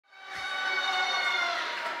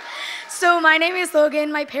So my name is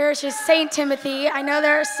Logan. My parish is St. Timothy. I know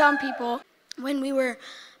there are some people. When we were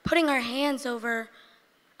putting our hands over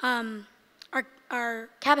our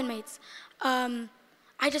cabin mates,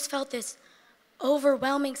 I just felt this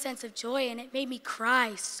overwhelming sense of joy, and it made me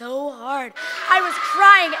cry so hard. I was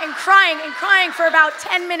crying and crying and crying for about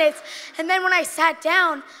 10 minutes. And then when I sat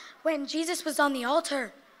down, when Jesus was on the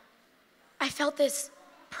altar, I felt this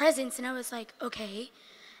presence, and I was like, okay.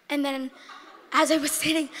 And then as I was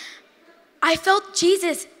sitting, I felt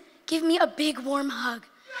Jesus give me a big warm hug.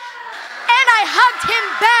 And I hugged him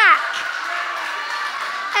back.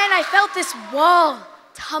 And I felt this wall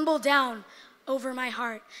tumble down over my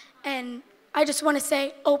heart. And I just want to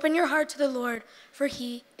say, open your heart to the Lord, for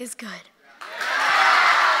he is good.